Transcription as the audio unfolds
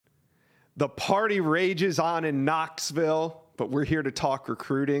The party rages on in Knoxville, but we're here to talk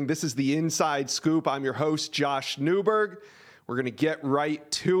recruiting. This is the Inside Scoop. I'm your host, Josh Newberg. We're going to get right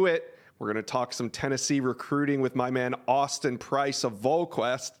to it. We're going to talk some Tennessee recruiting with my man, Austin Price of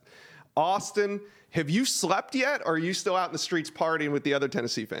VolQuest. Austin, have you slept yet, or are you still out in the streets partying with the other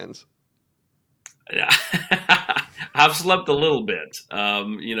Tennessee fans? Yeah, I've slept a little bit.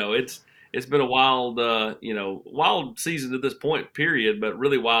 It's been a wild, wild season to this point, period, but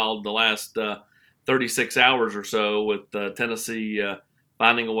really wild the last 36 hours or so with Tennessee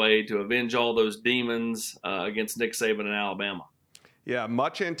finding a way to avenge all those demons against Nick Saban in Alabama. Yeah,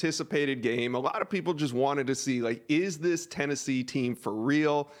 much anticipated game. A lot of people just wanted to see, is this Tennessee team for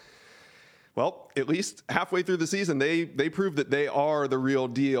real? Well, at least halfway through the season, they proved that they are the real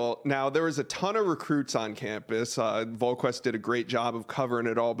deal. Now, there was a ton of recruits on campus. VolQuest did a great job of covering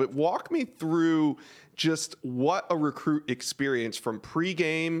it all. But walk me through just what a recruit experience from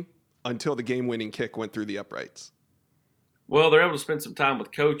pregame until the game-winning kick went through the uprights. Well, they're able to spend some time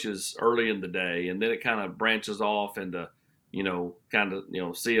with coaches early in the day, and then it kind of branches off into,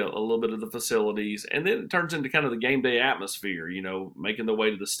 see a little bit of the facilities. And then it turns into kind of the game day atmosphere, making the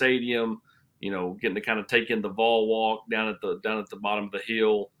way to the stadium, getting to kind of take in the Vol walk down at the bottom of the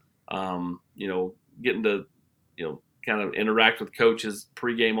hill, getting to, kind of interact with coaches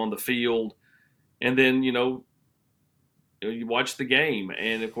pregame on the field. And then, you watch the game.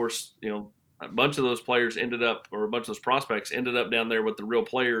 And of course, a bunch of those players a bunch of those prospects ended up down there with the real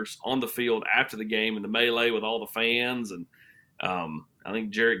players on the field after the game in the melee with all the fans. And I think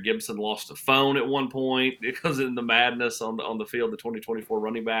Jarrett Gibson lost a phone at one point because of the madness on the field, the 2024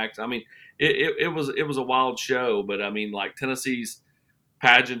 running backs. I mean, it was a wild show, but I mean, Tennessee's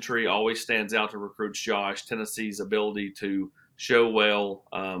pageantry always stands out to recruits, Josh. Tennessee's ability to show well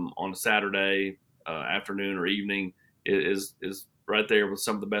on a Saturday afternoon or evening is right there with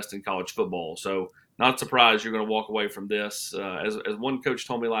some of the best in college football. So not surprised you're going to walk away from this. As one coach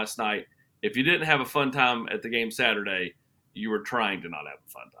told me last night, if you didn't have a fun time at the game Saturday, you were trying to not have a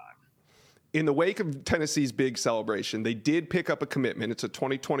fun time. In the wake of Tennessee's big celebration, they did pick up a commitment. It's a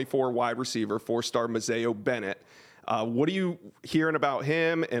 2024 wide receiver, 4-star Mazeo Bennett. What are you hearing about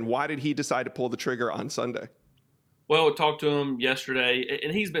him, and why did he decide to pull the trigger on Sunday? Well, I talked to him yesterday,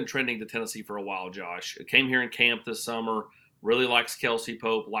 and he's been trending to Tennessee for a while, Josh. Came here in camp this summer, really likes Kelsey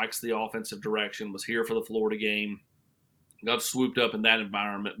Pope, likes the offensive direction, was here for the Florida game. Got swooped up in that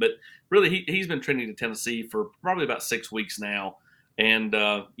environment. But really, he's been trending to Tennessee for probably about 6 weeks now. And,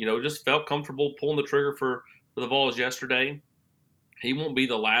 just felt comfortable pulling the trigger for the Vols yesterday. He won't be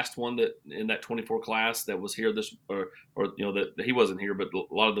the last one that in that 24 class that was here that he wasn't here, but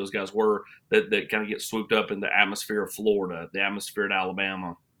a lot of those guys were that kind of get swooped up in the atmosphere of Florida, the atmosphere at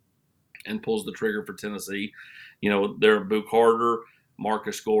Alabama, and pulls the trigger for Tennessee. There are Boo Carter,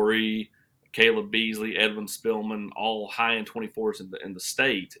 Marcus Gorey, Caleb Beasley, Edwin Spillman, all high-end 24s in the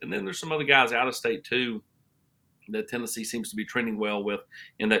state. And then there's some other guys out of state, too, that Tennessee seems to be trending well with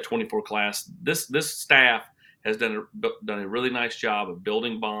in that 24 class. This staff has done a really nice job of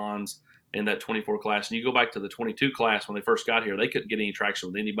building bonds in that 24 class. And you go back to the 22 class when they first got here, they couldn't get any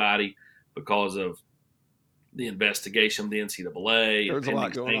traction with anybody because of the investigation of the NCAA and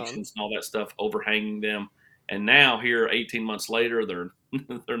pending sanctions and all that stuff overhanging them. And now here, 18 months later, they're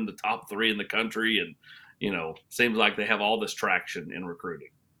in the top 3 in the country, and seems like they have all this traction in recruiting.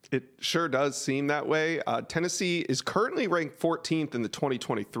 It sure does seem that way. Tennessee is currently ranked 14th in the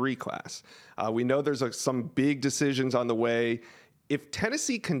 2023 class. We know there's some big decisions on the way. If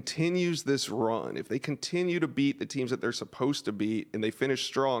Tennessee continues this run, if they continue to beat the teams that they're supposed to beat and they finish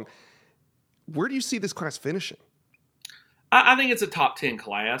strong, where do you see this class finishing? I think it's a top 10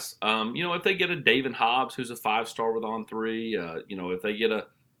 class. If they get a David Hobbs, who's a 5-star with On3, if they get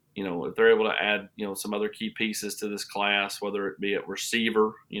if they're able to add, some other key pieces to this class, whether it be at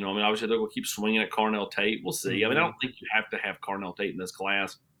receiver, obviously they're going to keep swinging at Carnell Tate. We'll see. I don't think you have to have Carnell Tate in this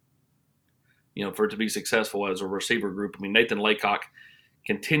class, for it to be successful as a receiver group. Nathan Laycock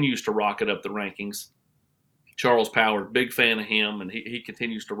continues to rocket up the rankings. Charles Powers, big fan of him, and he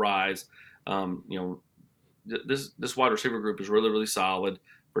continues to rise. This wide receiver group is really, really solid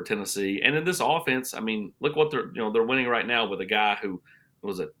for Tennessee. And in this offense, look what they're winning right now with a guy who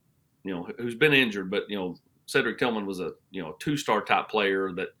was who's been injured, but Cedric Tillman was a 2-star type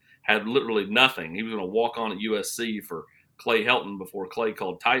player that had literally nothing. He was going to walk on at USC for Clay Helton before Clay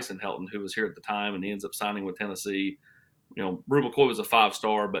called Tyson Helton, who was here at the time, and he ends up signing with Tennessee. Brew McCoy was a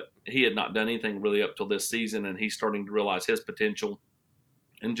 5-star, but he had not done anything really up till this season, and he's starting to realize his potential.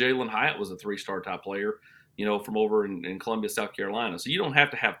 And Jalen Hyatt was a 3-star type player, from over in Columbia, South Carolina. So you don't have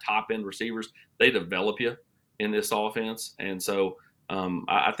to have top-end receivers. They develop you in this offense. And so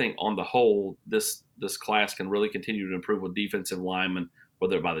I think on the whole, this class can really continue to improve with defensive linemen,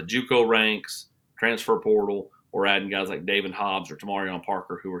 whether by the JUCO ranks, transfer portal, or adding guys like David Hobbs or Tamarion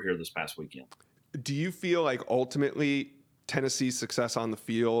Parker who were here this past weekend. Do you feel like ultimately Tennessee's success on the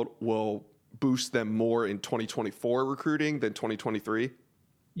field will boost them more in 2024 recruiting than 2023?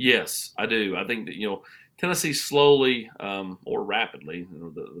 Yes, I do. I think that, Tennessee slowly or rapidly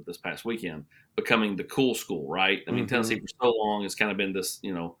this past weekend becoming the cool school, right? I mean, Tennessee for so long has kind of been this,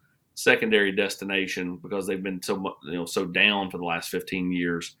 secondary destination because they've been so down for the last 15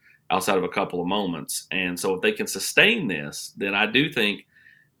 years outside of a couple of moments. And so if they can sustain this, then I do think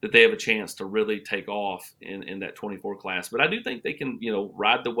that they have a chance to really take off in that 24 class. But I do think they can,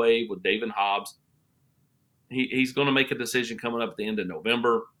 ride the wave with David Hobbs. He's going to make a decision coming up at the end of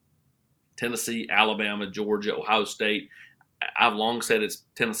November. Tennessee, Alabama, Georgia, Ohio State. I've long said it's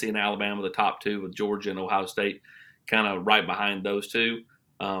Tennessee and Alabama, the top two, with Georgia and Ohio State kind of right behind those two.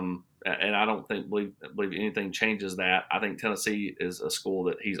 And I don't believe anything changes that. I think Tennessee is a school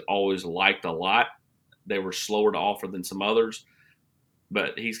that he's always liked a lot. They were slower to offer than some others,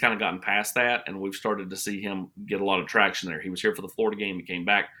 but he's kind of gotten past that, and we've started to see him get a lot of traction there. He was here for the Florida game. He came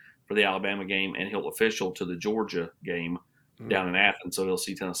back for the Alabama game, and he'll official to the Georgia game down in Athens, so he'll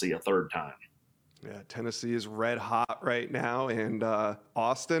see Tennessee a third time. Yeah, Tennessee is red hot right now. And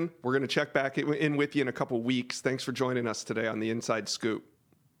Austin, we're going to check back in with you in a couple weeks. Thanks for joining us today on the Inside Scoop.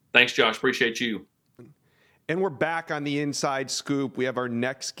 Thanks, Josh. Appreciate you. And we're back on the Inside Scoop. We have our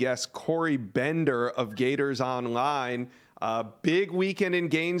next guest, Corey Bender of Gators Online. Big weekend in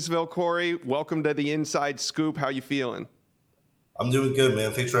Gainesville, Corey. Welcome to the Inside Scoop. How you feeling? I'm doing good,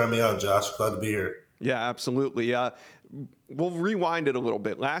 man. Thanks for having me on, Josh. Glad to be here. Yeah, absolutely. We'll rewind it a little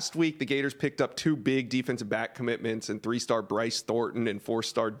bit. Last week, the Gators picked up 2 big defensive back commitments and 3-star Bryce Thornton and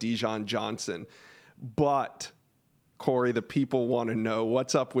 4-star Dijon Johnson. But, Corey, the people want to know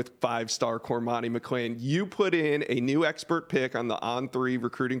what's up with 5-star Cormani McClain. You put in a new expert pick on the On3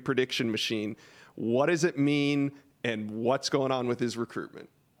 recruiting prediction machine. What does it mean, and what's going on with his recruitment?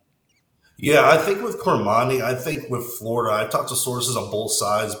 Yeah, I think with Cormani, I think with Florida, I've talked to sources on both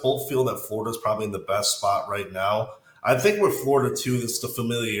sides. Both feel that Florida's probably in the best spot right now. I think with Florida, too, it's the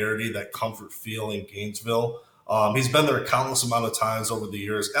familiarity, that comfort feel in Gainesville. He's been there a countless amount of times over the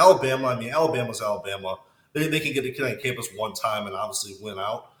years. Alabama's Alabama. They can get a kid on campus one time and obviously win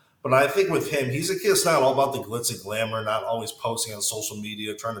out. But I think with him, he's a kid that's not all about the glitz and glamour, not always posting on social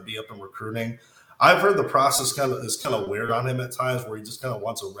media, trying to be up in recruiting. I've heard the process is kind of weird on him at times, where he just kind of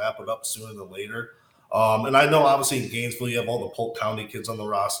wants to wrap it up sooner than later. And I know, obviously, in Gainesville, you have all the Polk County kids on the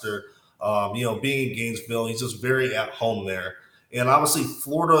roster. Being in Gainesville, he's just very at home there. And obviously,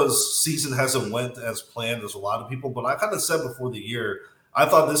 Florida's season hasn't went as planned as a lot of people. But I kind of said before the year, I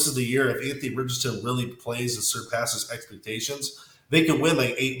thought this is the year if Anthony Richardson really plays and surpasses expectations, they could win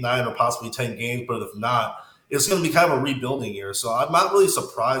like 8, 9, or possibly 10 games. But if not, it's going to be kind of a rebuilding year. So I'm not really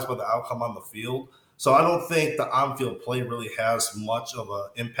surprised by the outcome on the field. So I don't think the on-field play really has much of an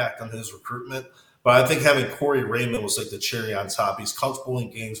impact on his recruitment. But I think having Corey Raymond was like the cherry on top. He's comfortable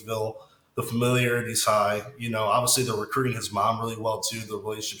in Gainesville. The familiarity's high. Obviously they're recruiting his mom really well too. The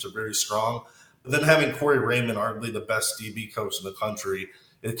relationships are very strong. But then having Corey Raymond, arguably the best DB coach in the country,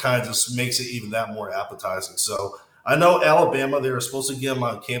 it kind of just makes it even that more appetizing. So I know Alabama, they were supposed to get him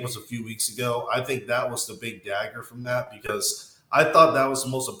on campus a few weeks ago. I think that was the big dagger from that, because I thought that was the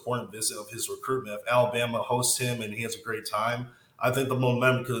most important visit of his recruitment. If Alabama hosts him and he has a great time, I think the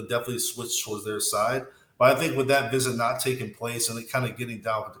momentum could have definitely switched towards their side. But I think with that visit not taking place and it kind of getting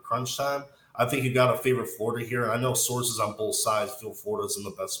down to the crunch time, I think you got to favor Florida here. And I know sources on both sides feel Florida's in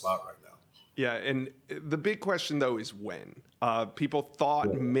the best spot right now. Yeah, and the big question, though, is when. People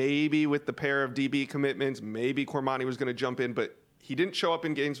thought maybe with the pair of DB commitments, maybe Cormani was going to jump in, but he didn't show up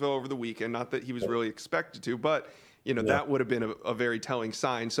in Gainesville over the weekend. Not that he was really expected to, but that would have been a very telling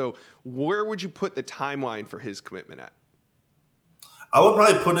sign. So where would you put the timeline for his commitment at? I would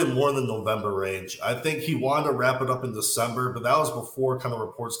probably put it more in the November range. I think he wanted to wrap it up in December, but that was before kind of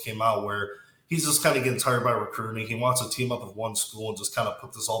reports came out where he's just kind of getting tired by recruiting. He wants to team up with one school and just kind of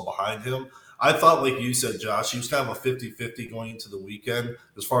put this all behind him. I thought, like you said, Josh, he was kind of a 50-50 going into the weekend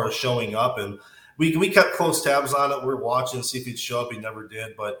as far as showing up. And we kept close tabs on it. We were watching to see if he'd show up. He never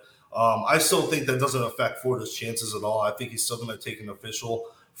did. But I still think that doesn't affect Florida's chances at all. I think he's still going to take an official.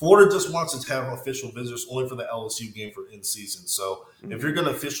 Florida just wants to have official visitors only for the LSU game for in-season. So if you're going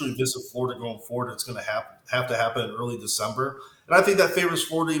to officially visit Florida going forward, it's going to have to happen in early December. And I think that favors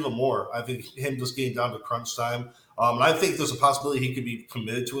Florida even more. I think him just getting down to crunch time. And I think there's a possibility he could be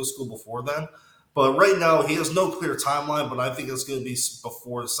committed to a school before then. But right now, he has no clear timeline, but I think it's going to be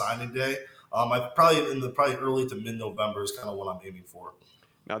before signing day. I probably early to mid-November is kind of what I'm aiming for.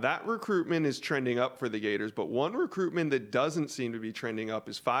 Now, that recruitment is trending up for the Gators, but one recruitment that doesn't seem to be trending up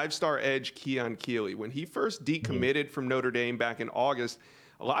is five-star edge Keon Keeley. When he first decommitted from Notre Dame back in August,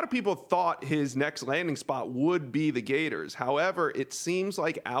 a lot of people thought his next landing spot would be the Gators. However, it seems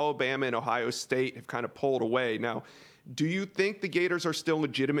like Alabama and Ohio State have kind of pulled away. Now, do you think the Gators are still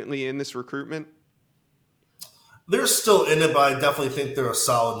legitimately in this recruitment? They're still in it, but I definitely think they're a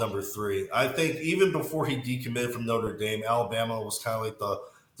solid number 3. I think even before he decommitted from Notre Dame, Alabama was kind of like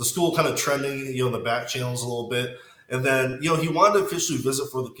the school kind of trending, in the back channels a little bit. And then, he wanted to officially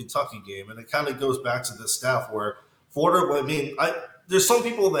visit for the Kentucky game. And it kind of goes back to this staff where Florida, there's some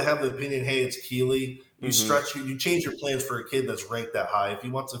people that have the opinion, hey, it's Keeley. You change your plans for a kid that's ranked that high. If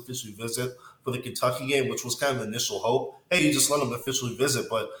you want to officially visit for the Kentucky game, which was kind of the initial hope, hey, you just let him officially visit.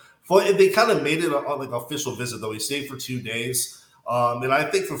 But they kind of made it like an official visit, though. He stayed for 2 days. And I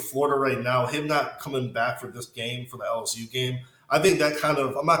think for Florida right now, him not coming back for this game, for the LSU game, I think that kind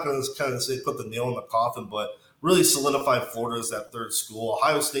of, I'm not going to kind of say put the nail in the coffin, but really solidified Florida as that third school.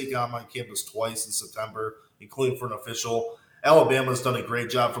 Ohio State got on my campus twice in September, including for an official. Alabama's done a great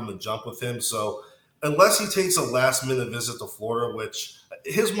job from the jump with him. So unless he takes a last-minute visit to Florida, which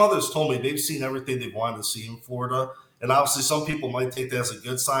his mother's told me they've seen everything they've wanted to see in Florida, and obviously some people might take that as a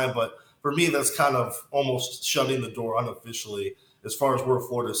good sign, but for me, that's kind of almost shutting the door unofficially as far as where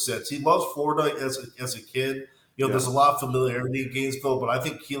Florida sits. He loves Florida as a kid. There's a lot of familiarity in Gainesville, but I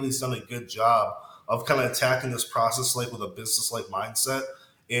think Keeley's done a good job of kind of attacking this process like with a business-like mindset,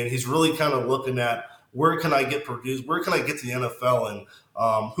 and he's really kind of looking at where can I get produced, where can I get to the NFL,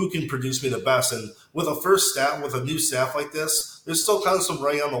 and who can produce me the best. And with a new staff like this, there's still kind of some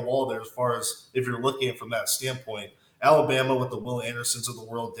writing on the wall there as far as if you're looking at it from that standpoint. Alabama with the Will Andersons of the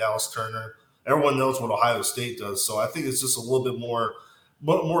world, Dallas Turner. Everyone knows what Ohio State does. So I think it's just a little bit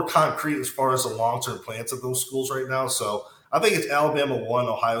more concrete as far as the long-term plans of those schools right now. So I think it's Alabama 1,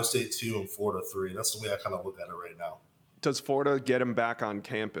 Ohio State 2, and Florida 3. That's the way I kind of look at it right now. Does Florida get him back on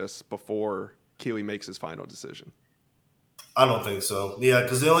campus before Keeley makes his final decision? I don't think so. Yeah,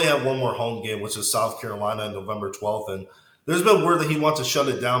 because they only have one more home game, which is South Carolina on November 12th. And there's been word that he wants to shut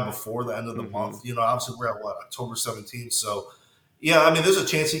it down before the end of the month. Obviously we're at October 17th. So, yeah, there's a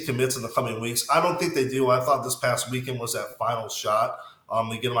chance he commits in the coming weeks. I don't think they do. I thought this past weekend was that final shot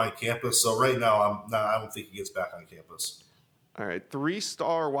to get him on campus. So right now, I don't think he gets back on campus. All right,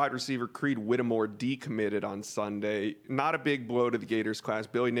 3-star wide receiver Creed Whittemore decommitted on Sunday. Not a big blow to the Gators class.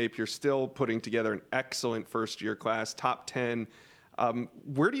 Billy Napier still putting together an excellent first-year class, top 10.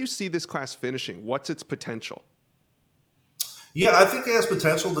 Where do you see this class finishing? What's its potential? Yeah, I think it has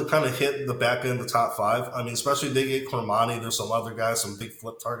potential to kind of hit the back end of the top 5. Especially if they get Cormani. There's some other guys, some big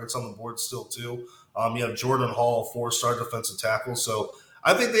flip targets on the board still, too. You have Jordan Hall, 4-star defensive tackle. So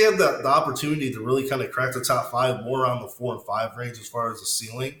I think they have the opportunity to really kind of crack the top 5 more around the 4 and 5 range as far as the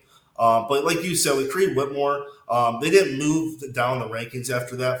ceiling. But like you said, with Creed Whittemore, they didn't move down the rankings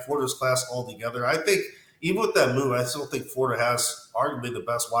after that. Florida's class altogether. I think even with that move, I still think Florida has arguably the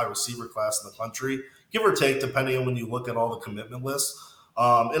best wide receiver class in the country, give or take, depending on when you look at all the commitment lists.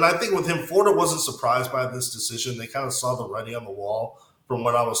 And I think with him, Florida wasn't surprised by this decision. They kind of saw the writing on the wall from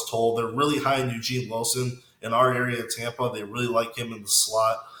what I was told. They're really high in Eugene Wilson in our area of Tampa. They really like him in the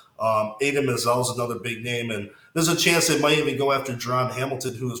slot. Aiden Mizell is another big name, and there's a chance they might even go after Jerron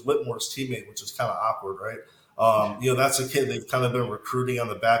Hamilton, who is Whitmore's teammate, which is kind of awkward, right? That's a kid they've kind of been recruiting on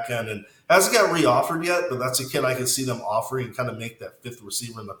the back end and hasn't got re-offered yet, but that's a kid I can see them offering and kind of make that 5th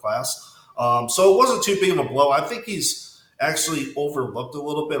receiver in the class. So it wasn't too big of a blow. I think he's actually overlooked a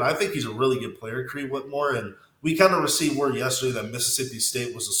little bit. I think he's a really good player, Creed Whittemore, and we kind of received word yesterday that Mississippi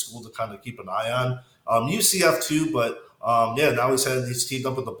State was a school to kind of keep an eye on. UCF too, but now he's teamed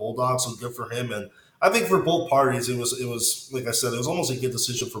up with the Bulldogs, so good for him. And I think for both parties, it was like I said, it was almost a good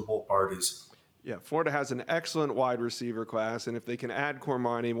decision for both parties. Yeah, Florida has an excellent wide receiver class, and if they can add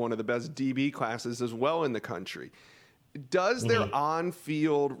Cormani, one of the best DB classes as well in the country, does their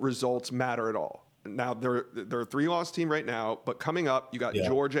on-field results matter at all? Now, they're a 3-loss team right now, but coming up, you got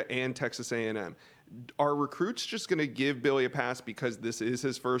Georgia and Texas A&M. Are recruits just going to give Billy a pass because this is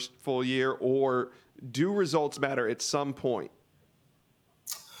his first full year, or do results matter at some point?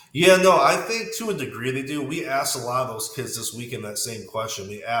 Yeah, no, I think to a degree they do. We asked a lot of those kids this weekend that same question.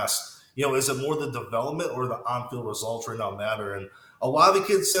 We asked, is it more the development or the on-field results right now matter? And a lot of the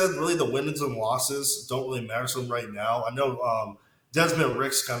kids said really the wins and losses don't really matter to them right now. I know Desmond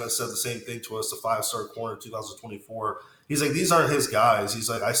Ricks kind of said the same thing to us, the 5-star corner 2024. He's like, these aren't his guys. He's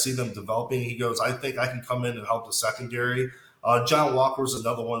like, I see them developing. He goes, I think I can come in and help the secondary. John Walker was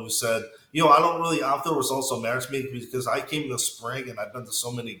another one who said, I don't really on-field results don't matter to me because I came in the spring and I've been to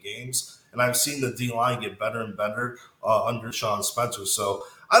so many games. and I've seen the D-line get better and better under Sean Spencer. So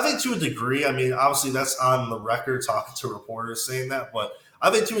I think to a degree, I mean, obviously that's on the record talking to reporters saying that, but I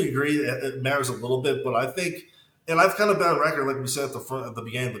think to a degree it matters a little bit. But I think, and I've kind of been on record, like we said at the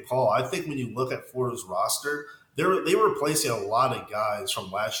beginning of the call, I think when you look at Florida's roster, they were replacing a lot of guys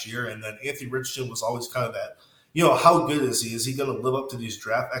from last year, and then Anthony Richardson was always kind of that, how good is he? Is he going to live up to these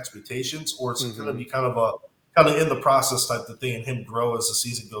draft expectations, or is it going to be kind of in the process type of thing and him grow as the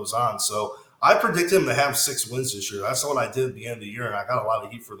season goes on? So I predict him to have 6 wins this year. That's what I did at the end of the year, and I got a lot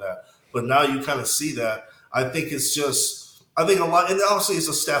of heat for that. But now you kind of see that. I think it's just, I think a lot, and obviously it's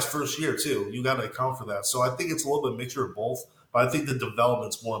a staff's first year too. You got to account for that. So I think it's a little bit mixture of both. But I think the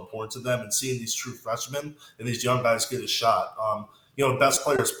development's more important to them, and seeing these true freshmen and these young guys get a shot. Best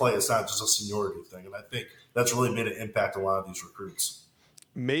players play. It's not just a seniority thing, and I think that's really made an impact on a lot of these recruits.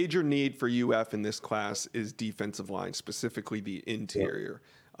 Major need for UF in this class is defensive line, specifically the interior.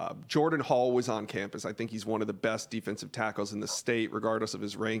 Jordan Hall was on campus. I think he's one of the best defensive tackles in the state, regardless of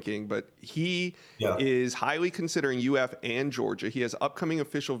his ranking. But he is highly considering UF and Georgia. He has upcoming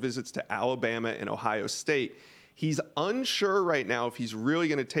official visits to Alabama and Ohio State. He's unsure right now if he's really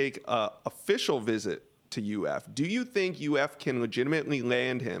going to take an official visit to UF. Do you think UF can legitimately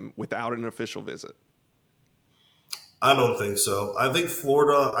land him without an official visit? I don't think so. I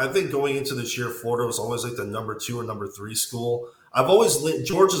think going into this year, Florida was always like the number 2 or number 3 school.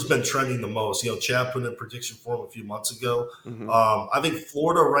 Georgia's been trending the most. Chad put in a prediction for him a few months ago. I think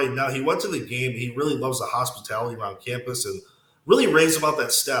Florida right now, he went to the game. He really loves the hospitality around campus and really raves about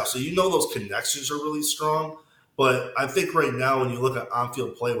that staff. So those connections are really strong. But I think right now, when you look at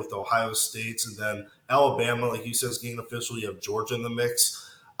on-field play with Ohio State and then Alabama, like you said, is getting official, you have Georgia in the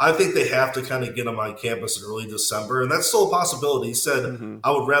mix. I think they have to kind of get him on campus in early December, and that's still a possibility. He said,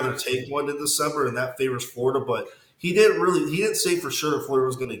 I would rather take one in December, and that favors Florida, but he didn't say for sure if Florida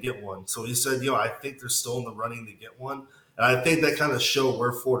was going to get one. So he said, I think they're still in the running to get one, and I think that kind of shows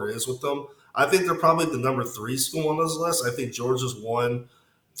where Florida is with them. I think they're probably the number 3 school on this list. I think Georgia's 1.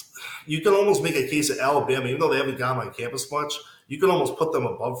 You can almost make a case at Alabama, even though they haven't gone on campus much, you can almost put them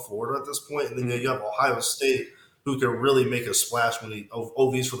above Florida at this point. And then you have Ohio State, who can really make a splash when he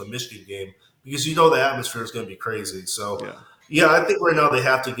OVs for the Michigan game, because the atmosphere is going to be crazy. So, I think right now they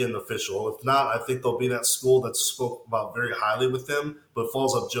have to get an official. If not, I think they'll be that school that's spoke about very highly with them, but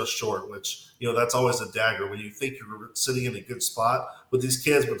falls up just short, which, that's always a dagger when you think you're sitting in a good spot with these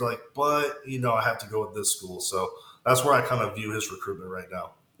kids, but they're like, I have to go with this school. So that's where I kind of view his recruitment right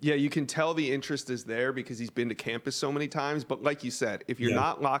now. Yeah, you can tell the interest is there because he's been to campus so many times. But like you said, if you're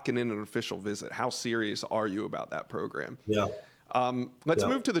not locking in an official visit, how serious are you about that program? Yeah. Let's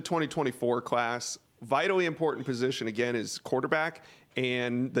move to the 2024 class. Vitally important position, again, is quarterback.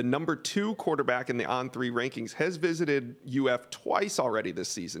 And the number 2 quarterback in the On3 rankings has visited UF twice already this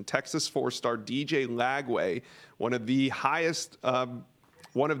season. Texas 4-star DJ Lagway, one of the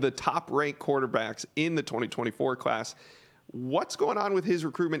top-ranked quarterbacks in the 2024 class. What's going on with his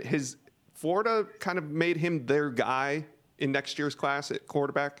recruitment? Has Florida kind of made him their guy in next year's class at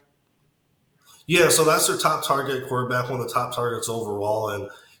quarterback? Yeah, so that's their top target quarterback, one of the top targets overall. And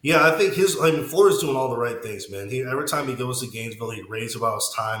I think Florida's doing all the right things, man. Every time he goes to Gainesville, he raves about his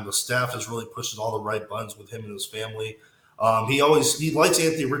time. The staff is really pushing all the right buttons with him and his family. He likes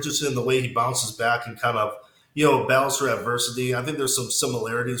Anthony Richardson, the way he bounces back and kind of, battles through adversity. I think there's some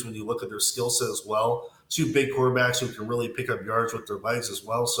similarities when you look at their skill set as well. 2 big quarterbacks who can really pick up yards with their legs as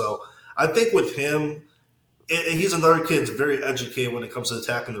well. So I think with him, he's another kid that's very educated when it comes to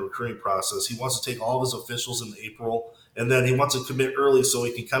attacking the recruiting process. He wants to take all of his officials in April, and then he wants to commit early so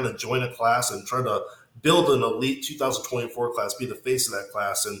he can kind of join a class and try to build an elite 2024 class, be the face of that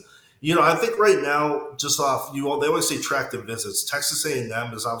class. And, I think right now, just off, they always say track the visits. Texas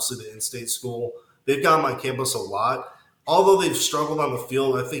A&M is obviously the in-state school. They've got him on campus a lot. Although they've struggled on the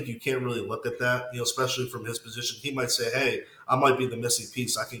field, I think you can't really look at that, especially from his position. He might say, hey, I might be the missing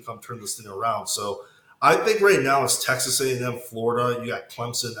piece. I can come turn this thing around. So I think right now it's Texas A&M, Florida. You got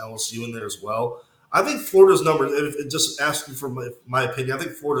Clemson, LSU in there as well. I think Florida's just asking for my opinion, I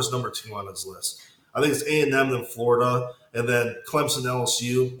think Florida's number 2 on his list. I think it's A&M, then Florida, and then Clemson,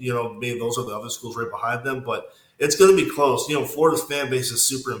 LSU. Maybe those are the other schools right behind them. But it's going to be close. Florida's fan base is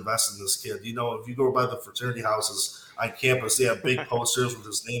super invested in this kid. If you go by the fraternity houses on campus, they have big posters with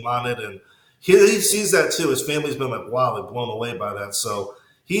his name on it, and he sees that too. His family's been like, wow, they're blown away by that. So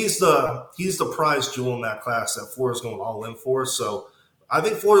he's the prize jewel in that class that Florida's going all in for. So I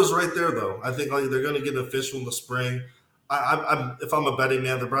think Florida's right there, though. I think they're going to get an official in the spring. If I'm a betting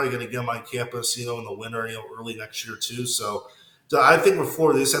man, they're probably going to get him on campus, in the winter, early next year too. So I think with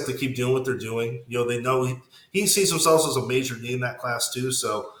Florida, they just have to keep doing what they're doing. They know he sees himself as a major need in that class too.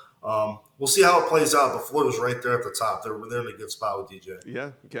 So We'll see how it plays out, but Florida's right there at the top. They're in a good spot with DJ.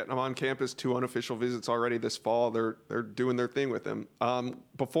 Yeah, getting them on campus, 2 unofficial visits already this fall. They're doing their thing with him.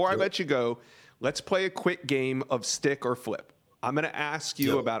 Before I let you go, let's play a quick game of stick or flip. I'm going to ask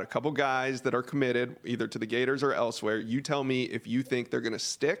you about a couple guys that are committed either to the Gators or elsewhere. You tell me if you think they're going to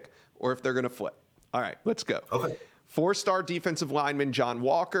stick or if they're going to flip. All right, let's go. Okay. 4-star defensive lineman John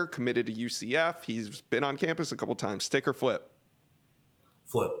Walker, committed to UCF. He's been on campus a couple times. Stick or flip?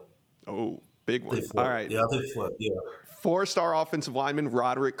 Flip. Oh, big one. All right. Yeah, I think flip. Yeah. 4-star offensive lineman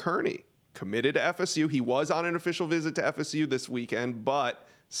Roderick Kearney, committed to FSU. He was on an official visit to FSU this weekend, but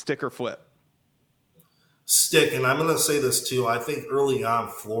stick or flip? Stick, and I'm going to say this too. I think early on,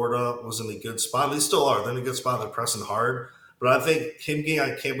 Florida was in a good spot. They still are. They're in a good spot. They're pressing hard. But I think him getting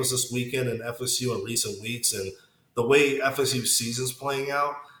on campus this weekend and FSU in recent weeks and the way FSU season's playing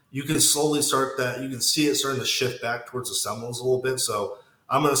out, you can slowly start that. You can see it starting to shift back towards the Seminoles a little bit. So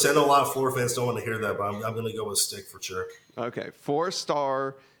I'm going to say, I know a lot of Florida fans don't want to hear that, but I'm going to go with stick for sure. Okay.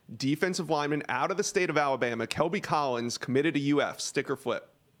 4-star defensive lineman out of the state of Alabama, Kelby Collins, committed to UF. Stick or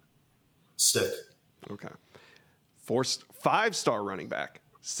flip? Stick. Okay. 5-star running back,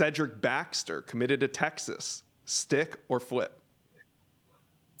 Cedric Baxter, committed to Texas. Stick or flip?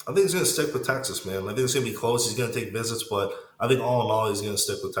 I think he's going to stick with Texas, man. I think it's going to be close. He's going to take visits, but I think all in all, he's going to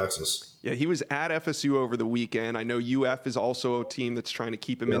stick with Texas. Yeah, he was at FSU over the weekend. I know UF is also a team that's trying to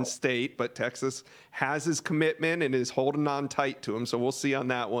keep him in state, but Texas has his commitment and is holding on tight to him, so we'll see on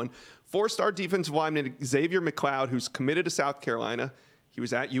that one. 4-star defensive lineman Xavier McLeod, who's committed to South Carolina. He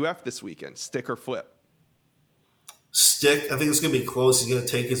was at UF this weekend. Stick or flip? Stick. I think it's going to be close. He's going to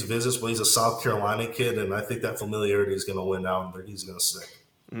take his visits, but he's a South Carolina kid, and I think that familiarity is going to win out, but he's going to stick.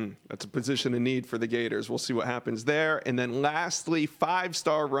 That's a position of need for the Gators. We'll see what happens there. And then lastly,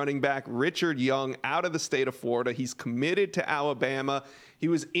 5-star running back Richard Young out of the state of Florida. He's committed to Alabama. He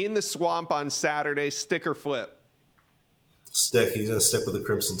was in the swamp on Saturday. Stick or flip? Stick. He's going to stick with the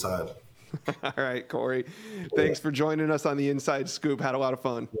Crimson Tide. All right, Corey. Thanks for joining us on the Inside Scoop. Had a lot of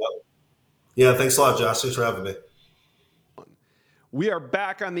fun. Yeah, thanks a lot, Josh. Thanks for having me. We are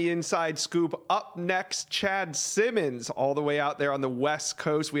back on the Inside Scoop. Up next, Chad Simmons, all the way out there on the West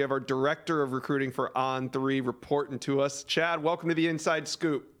Coast. We have our director of recruiting for On3 reporting to us. Chad, welcome to the Inside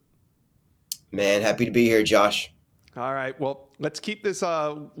Scoop. Man, happy to be here, Josh. All right, well, let's keep this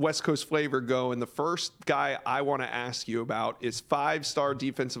West Coast flavor going. The first guy I want to ask you about is 5-star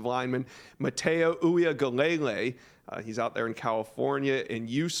defensive lineman Mateo Uiagalelei. He's out there in California, and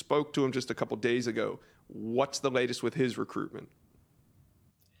you spoke to him just a couple days ago. What's the latest with his recruitment?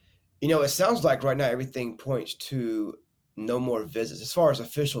 You know, it sounds like right now everything points to no more visits as far as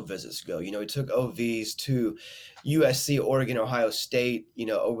official visits go. You know, he took OVs to USC, Oregon, Ohio State,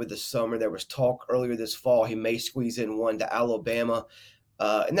 over the summer. There was talk earlier this fall he may squeeze in one to Alabama.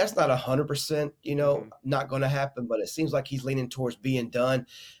 And that's not 100%, not going to happen, but it seems like he's leaning towards being done.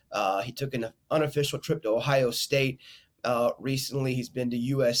 He took an unofficial trip to Ohio State recently. He's been to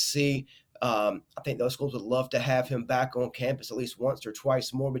USC. I think those schools would love to have him back on campus at least once or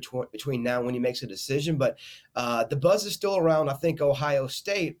twice more between now and when he makes a decision. But the buzz is still around, I think, Ohio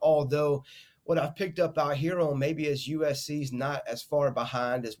State, although what I've picked up out here on maybe is USC's not as far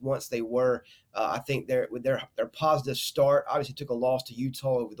behind as once they were. I think with their positive start, obviously took a loss to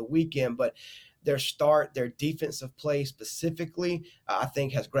Utah over the weekend, but their start, their defensive play specifically, I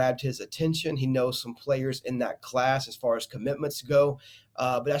think has grabbed his attention. He knows some players in that class as far as commitments go.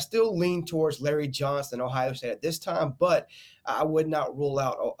 But I still lean towards Larry Johnson, Ohio State at this time, but I would not rule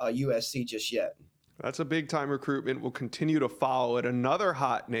out USC just yet. That's a big-time recruitment. We'll continue to follow it. Another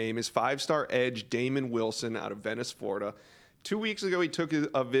hot name is 5-star edge Damon Wilson out of Venice, Florida. 2 weeks ago, he took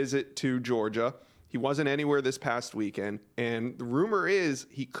a visit to Georgia. He wasn't anywhere this past weekend, and the rumor is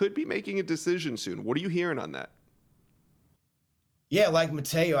he could be making a decision soon. What are you hearing on that? Yeah, like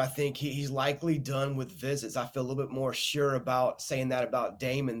Mateo, I think he's likely done with visits. I feel a little bit more sure about saying that about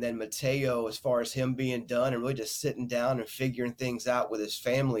Damon than Mateo as far as him being done and really just sitting down and figuring things out with his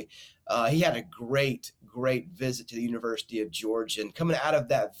family. He had a great visit to the University of Georgia. And coming out of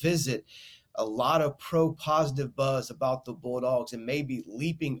that visit, a lot of positive buzz about the Bulldogs and maybe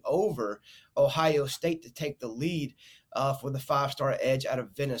leaping over Ohio State to take the lead for the 5-star edge out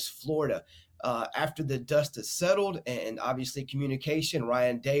of Venice, Florida. After the dust had settled and obviously communication,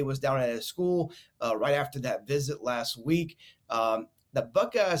 Ryan Day was down at his school right after that visit last week. The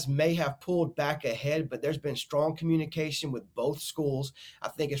Buckeyes may have pulled back ahead, but there's been strong communication with both schools. I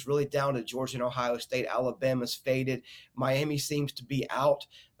think it's really down to Georgia and Ohio State. Alabama's faded. Miami seems to be out.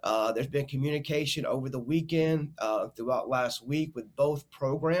 There's been communication over the weekend throughout last week with both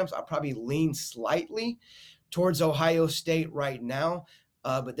programs. I probably lean slightly towards Ohio State right now.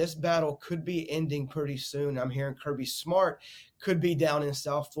 But this battle could be ending pretty soon. I'm hearing Kirby Smart could be down in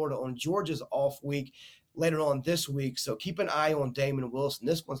South Florida on Georgia's off week later on this week. So keep an eye on Damon Wilson.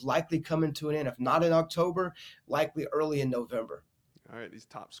 This one's likely coming to an end, if not in October, likely early in November. All right, these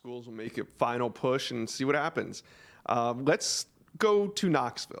top schools will make a final push and see what happens. Let's go to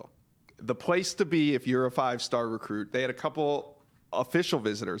Knoxville, the place to be if you're a 5-star recruit. They had a couple official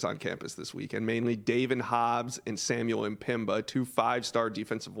visitors on campus this weekend, mainly David Hobbs and Samuel Mpimba, 2 5-star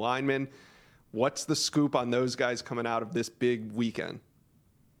defensive linemen. What's the scoop on those guys coming out of this big weekend?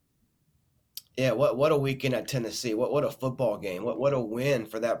 Yeah, what a weekend at Tennessee. What a football game. What a win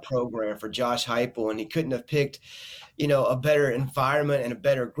for that program, for Josh Heupel. And he couldn't have picked, a better environment and a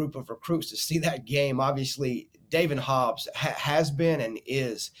better group of recruits to see that game. Obviously, David Hobbs has been and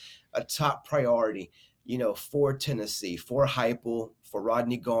is a top priority, for Tennessee, for Heupel, for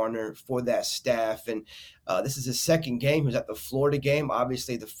Rodney Garner, for that staff. And this is his second game. He was at the Florida game,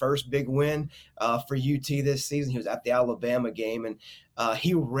 obviously the first big win for UT this season. He was at the Alabama game, and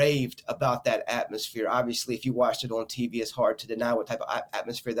he raved about that atmosphere. Obviously, if you watched it on TV, it's hard to deny what type of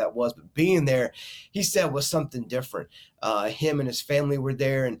atmosphere that was. But being there, he said, was something different. Him and his family were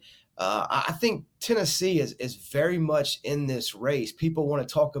there, and I think Tennessee is very much in this race. People want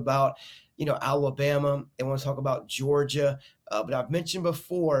to talk about Alabama. They want to talk about Georgia. But I've mentioned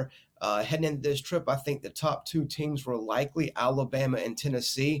before, heading into this trip, I think the top 2 teams were likely Alabama and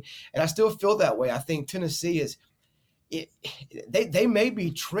Tennessee. And I still feel that way. I think Tennessee they may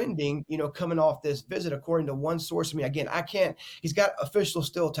be trending, coming off this visit, according to one source. I mean, again, he's got officials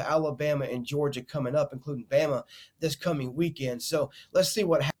still to Alabama and Georgia coming up, including Bama this coming weekend. So let's see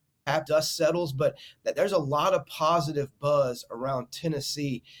what happens. Dust settles, but there's a lot of positive buzz around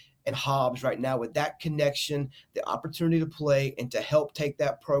Tennessee and Hobbs right now with that connection, the opportunity to play and to help take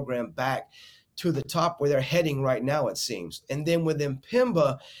that program back to the top where they're heading right now, it seems. And then with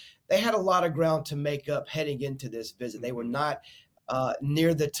Mpimba, they had a lot of ground to make up heading into this visit. They were not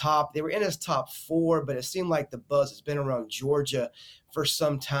near the top. They were in his top 4, but it seemed like the buzz has been around Georgia for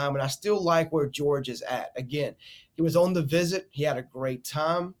some time. And I still like where Georgia's at. Again, he was on the visit. He had a great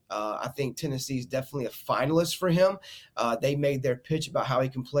time. I think Tennessee is definitely a finalist for him. They made their pitch about how he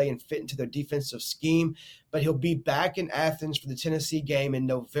can play and fit into their defensive scheme. But he'll be back in Athens for the Tennessee game in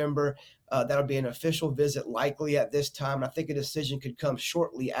November. That'll be an official visit likely at this time. And I think a decision could come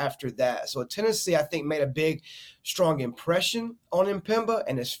shortly after that. So Tennessee, I think, made a big, strong impression on Mpimba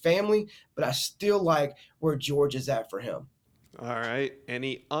and his family. But I still like where Georgia's at for him. All right.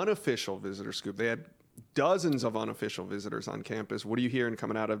 Any unofficial visitor scoop? They had dozens of unofficial visitors on campus. What are you hearing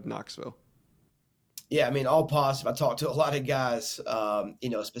coming out of Knoxville? Yeah, I mean, all positive. I talked to a lot of guys,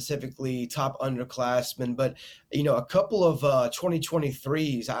 specifically top underclassmen, but, a couple of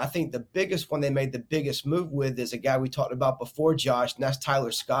 2023s. I think the biggest one they made the biggest move with is a guy we talked about before, Josh, and that's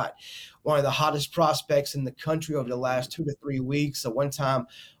Tyler Scott, one of the hottest prospects in the country over the last 2 to 3 weeks. A one-time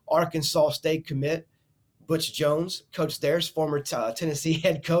Arkansas State commit. Butch Jones, coach there's former Tennessee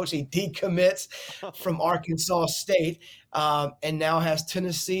head coach. He decommits from Arkansas State and now has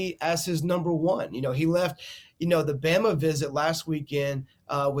Tennessee as his number 1. He left, the Bama visit last weekend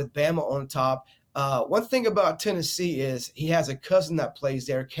with Bama on top. One thing about Tennessee is he has a cousin that plays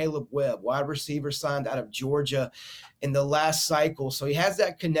there, Caleb Webb, wide receiver signed out of Georgia in the last cycle. So he has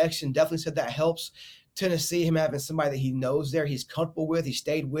that connection. Definitely said that helps Tennessee, him having somebody that he knows there, he's comfortable with. He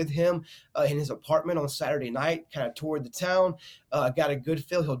stayed with him in his apartment on Saturday night, kind of toured the town, got a good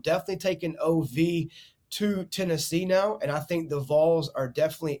feel. He'll definitely take an OV to Tennessee now, and I think the Vols are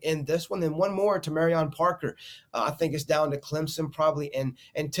definitely in this one. Then one more to Marion Parker. I think it's down to Clemson probably and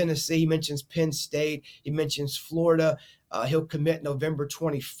Tennessee. He mentions Penn State. He mentions Florida. He'll commit November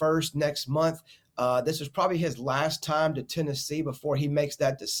 21st next month. This was probably his last time to Tennessee before he makes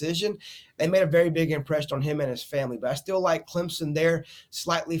that decision. They made a very big impression on him and his family, but I still like Clemson there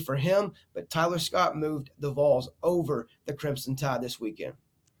slightly for him. But Tyler Scott moved the Vols over the Crimson Tide this weekend.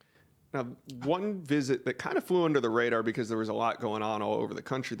 Now, one visit that kind of flew under the radar because there was a lot going on all over the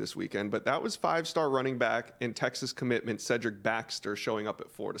country this weekend, but that was 5-star running back and Texas commitment Cedric Baxter showing up at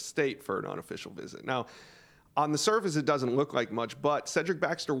Florida State for an unofficial visit. Now, on the surface, it doesn't look like much, but Cedric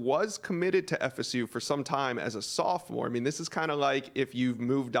Baxter was committed to FSU for some time as a sophomore. I mean, this is kind of like if you've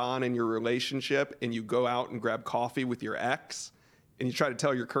moved on in your relationship and you go out and grab coffee with your ex and you try to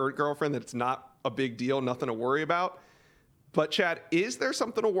tell your current girlfriend that it's not a big deal, nothing to worry about. But, Chad, is there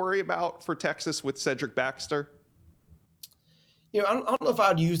something to worry about for Texas with Cedric Baxter? I don't know if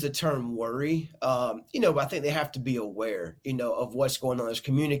I'd use the term worry, but I think they have to be aware, of what's going on. There's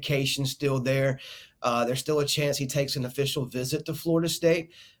communication still there. There's still a chance he takes an official visit to Florida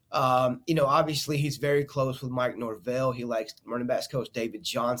State. Obviously he's very close with Mike Norvell. He likes running backs coach David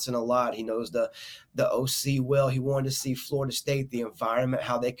Johnson a lot. He knows the OC well. He wanted to see Florida State, the environment,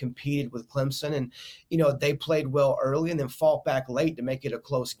 how they competed with Clemson. And, they played well early and then fought back late to make it a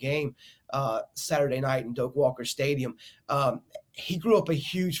close game Saturday night in Doak Walker Stadium. He grew up a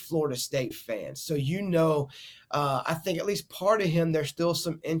huge Florida State fan. So, I think at least part of him, there's still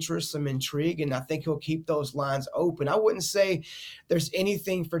some interest, some intrigue, and I think he'll keep those lines open. I wouldn't say there's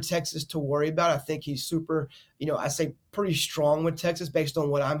anything for Texas to worry about. I think he's super, I say pretty strong with Texas based on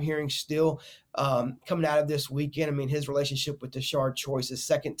what I'm hearing still coming out of this weekend. I mean, his relationship with Tashard Choice is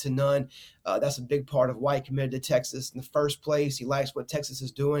second to none. That's a big part of why he committed to Texas in the first place. He likes what Texas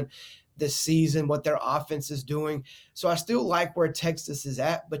is doing this season, what their offense is doing. So I still like where Texas is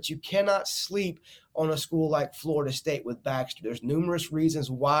at, but you cannot sleep on a school like Florida State with Baxter. There's numerous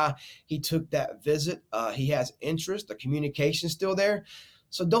reasons why he took that visit. He has interest. The communication's still there.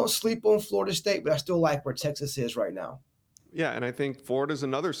 So don't sleep on Florida State, but I still like where Texas is right now. Yeah, and I think Florida's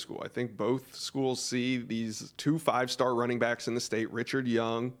another school. I think both schools see these 2 5-star running backs in the state, Richard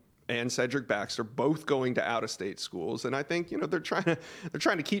Young and Cedric Baxter, both going to out-of-state schools. And I think, they're trying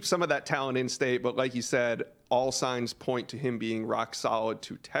to keep some of that talent in state, but like you said, all signs point to him being rock solid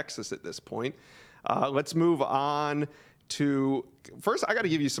to Texas at this point. Let's move on to, first, I got to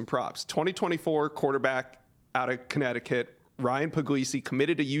give you some props. 2024 quarterback out of Connecticut, Ryan Puglisi,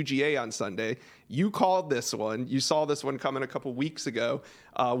 committed to UGA on Sunday. You called this one. You saw this one coming a couple weeks ago.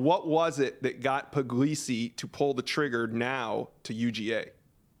 What was it that got Puglisi to pull the trigger now to UGA?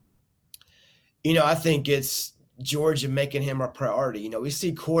 I think it's Georgia making him a priority. We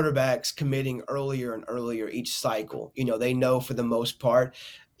see quarterbacks committing earlier and earlier each cycle. They know for the most part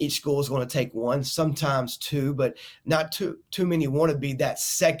each school is going to take one, sometimes two, but not too many want to be that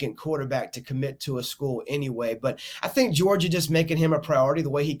second quarterback to commit to a school anyway. But I think Georgia just making him a priority, the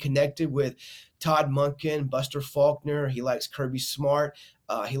way he connected with Todd Monken, Buster Faulkner. He likes Kirby Smart.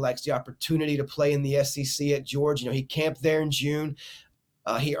 He likes the opportunity to play in the SEC at Georgia. He camped there in June.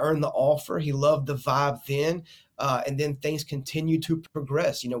 He earned the offer. He loved the vibe then. And then things continue to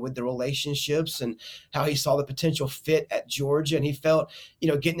progress, with the relationships and how he saw the potential fit at Georgia. And he felt,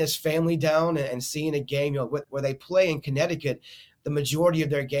 getting his family down and seeing a game, where they play in Connecticut, the majority of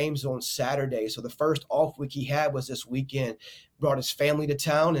their games on Saturday. So the first off week he had was this weekend, brought his family to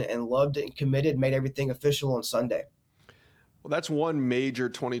town and loved it and committed, made everything official on Sunday. Well, that's one major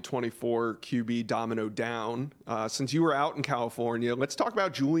 2024 QB domino down. Since you were out in California, let's talk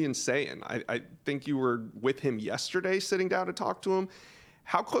about Julian Sayin. I think you were with him yesterday sitting down to talk to him.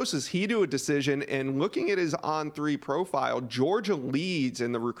 How close is he to a decision? And looking at his On3 profile, Georgia leads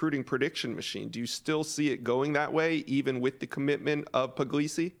in the recruiting prediction machine. Do you still see it going that way, even with the commitment of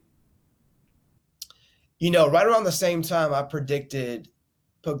Puglisi? Right around the same time I predicted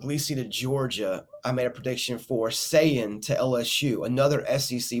Puglisi to Georgia, I made a prediction for Sayin to LSU, another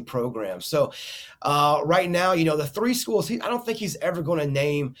SEC program. So right now, the three schools, I don't think he's ever going to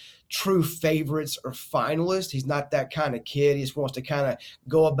name true favorites or finalists. He's not that kind of kid. He just wants to kind of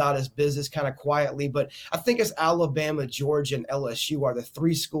go about his business kind of quietly. But I think it's Alabama, Georgia, and LSU are the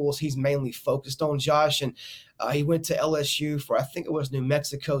three schools he's mainly focused on, Josh. And he went to LSU for, I think it was New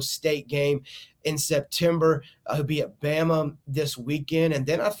Mexico State game in September. He'll be at Bama this weekend. And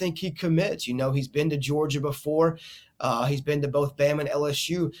then I think he commits. He's been to Georgia before. He's been to both Bama and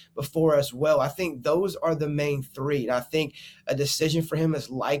LSU before as well. I think those are the main three. And I think a decision for him is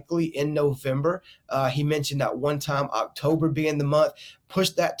likely in November. He mentioned that one time October being the month,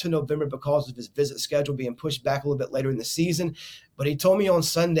 pushed that to November because of his visit schedule being pushed back a little bit later in the season. But he told me on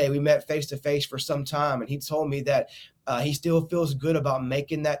Sunday, we met face-to-face for some time, and he told me that he still feels good about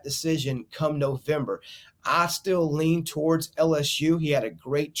making that decision come November. I still lean towards LSU. He had a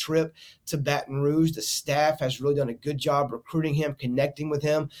great trip to Baton Rouge. The staff has really done a good job recruiting him, connecting with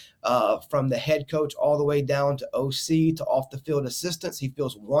him from the head coach all the way down to OC to off-the-field assistants. He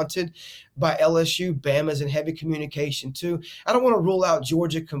feels wanted by LSU. Bama's in heavy communication too. I don't want to rule out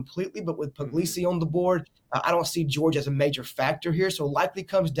Georgia completely, but with Puglisi on the board, I don't see Georgia as a major factor here. So likely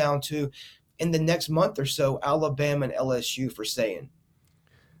comes down to, in the next month or so, Alabama and LSU for Sayin.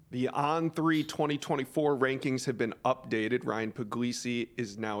 The On3 2024 rankings have been updated. Ryan Puglisi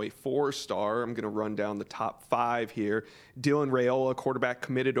is now a 4-star. I'm going to run down the top 5 here. Dylan Raiola, quarterback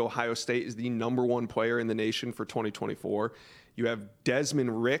committed to Ohio State, is the #1 player in the nation for 2024. You have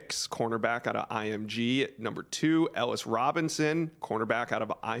Desmond Ricks, cornerback out of IMG at number 2. Ellis Robinson, cornerback out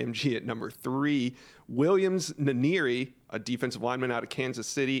of IMG at number 3. Williams Nwaneri, a defensive lineman out of Kansas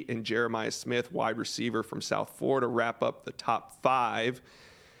City, and Jeremiah Smith, wide receiver from South Florida, wrap up the top 5.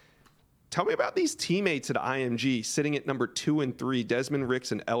 Tell me about these teammates at IMG sitting at number 2 and 3, Desmond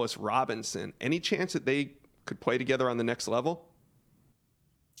Ricks and Ellis Robinson. Any chance that they could play together on the next level?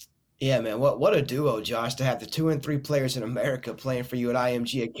 Yeah, man, what a duo, Josh, to have the 2 and 3 players in America playing for you at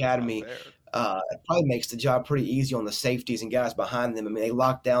IMG Academy. It probably makes the job pretty easy on the safeties and guys behind them. I mean, they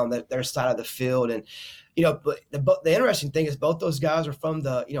lock down their side of the field. And, but the interesting thing is both those guys are from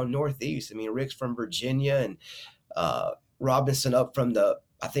the, Northeast. I mean, Rick's from Virginia and Robinson up from the,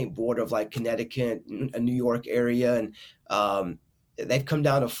 I think, border of like Connecticut, a New York area. And they've come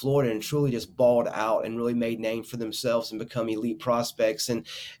down to Florida and truly just balled out and really made names for themselves and become elite prospects.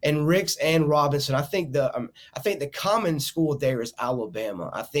 And Ricks and Robinson, I think the common school there is Alabama.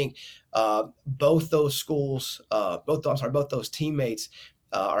 I think both those schools, both those teammates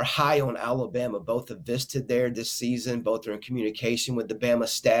are high on Alabama. Both have visited there this season. Both are in communication with the Bama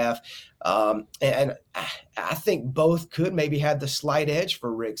staff. And I think both could maybe have the slight edge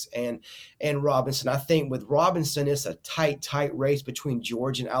for Ricks and Robinson. I think with Robinson, it's a tight race between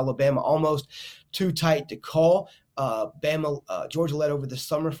Georgia and Alabama, almost too tight to call. Georgia led over the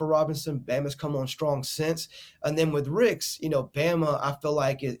summer for Robinson. Bama's come on strong since. And then with Ricks, Bama, I feel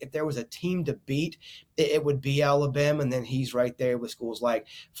like if there was a team to beat, it would be Alabama. And then he's right there with schools like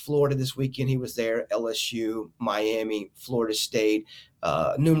Florida this weekend. He was there, LSU, Miami, Florida State.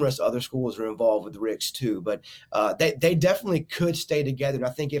 Numerous other schools are involved with Ricks too. But they definitely could stay together. And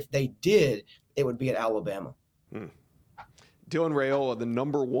I think if they did, it would be at Alabama. Dylan Raiola, the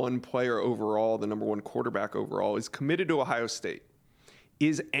number 1 player overall, the number 1 quarterback overall, is committed to Ohio State.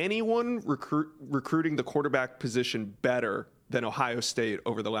 Is anyone recruiting the quarterback position better than Ohio State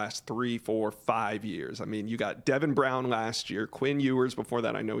over the last 3, 4, 5 years? I mean, you got Devin Brown last year, Quinn Ewers before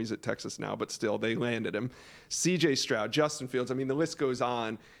that. I know he's at Texas now, but still, they landed him. CJ Stroud, Justin Fields. I mean, the list goes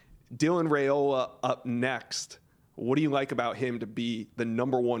on. Dylan Raiola up next. What do you like about him to be the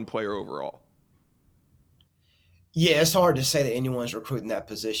number 1 player overall? Yeah, it's hard to say that anyone's recruiting that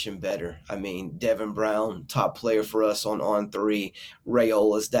position better. I mean, Devin Brown, top player for us on On3.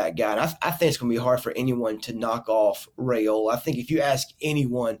 Raiola's that guy. And I think it's going to be hard for anyone to knock off Raiola. I think if you ask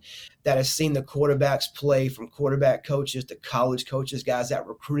anyone that has seen the quarterbacks play, from quarterback coaches to college coaches, guys that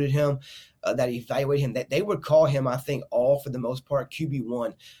recruited him, that evaluated him, that they would call him, I think, all for the most part,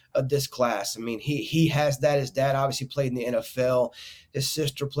 QB1 of this class. I mean, he has that. His dad obviously played in the NFL. His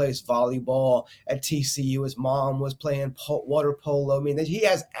sister plays volleyball at TCU. His mom was playing water polo. I mean, he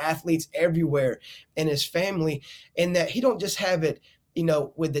has athletes everywhere in his family, and that he don't just have it,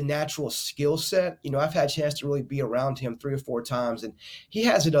 with the natural skill set. I've had a chance to really be around him 3 or 4 times, and he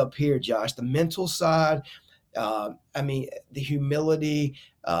has it up here, Josh, the mental side. The humility.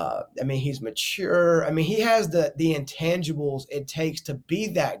 He's mature. I mean, he has the intangibles it takes to be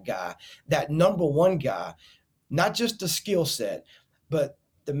that guy, that number 1 guy, not just the skill set, but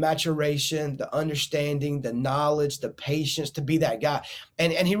the maturation, the understanding, the knowledge, the patience to be that guy.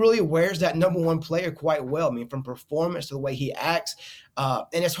 And he really wears that number 1 player quite well. I mean, from performance to the way he acts. And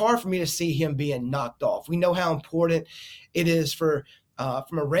it's hard for me to see him being knocked off. We know how important it is from a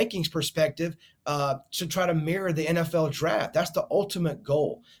rankings perspective, to try to mirror the NFL draft. That's the ultimate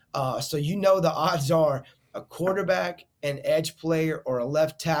goal. So the odds are a quarterback, an edge player, or a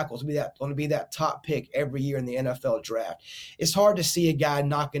left tackle is going to be that top pick every year in the NFL draft. It's hard to see a guy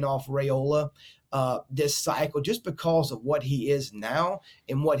knocking off Raiola this cycle just because of what he is now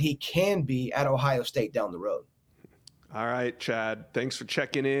and what he can be at Ohio State down the road. All right, Chad. Thanks for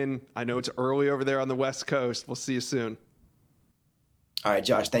checking in. I know it's early over there on the West Coast. We'll see you soon. All right,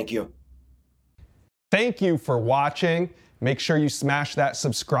 Josh. Thank you. Thank you for watching. Make sure you smash that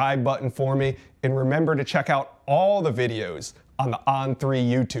subscribe button for me, and remember to check out all the videos on the On3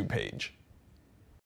 YouTube page.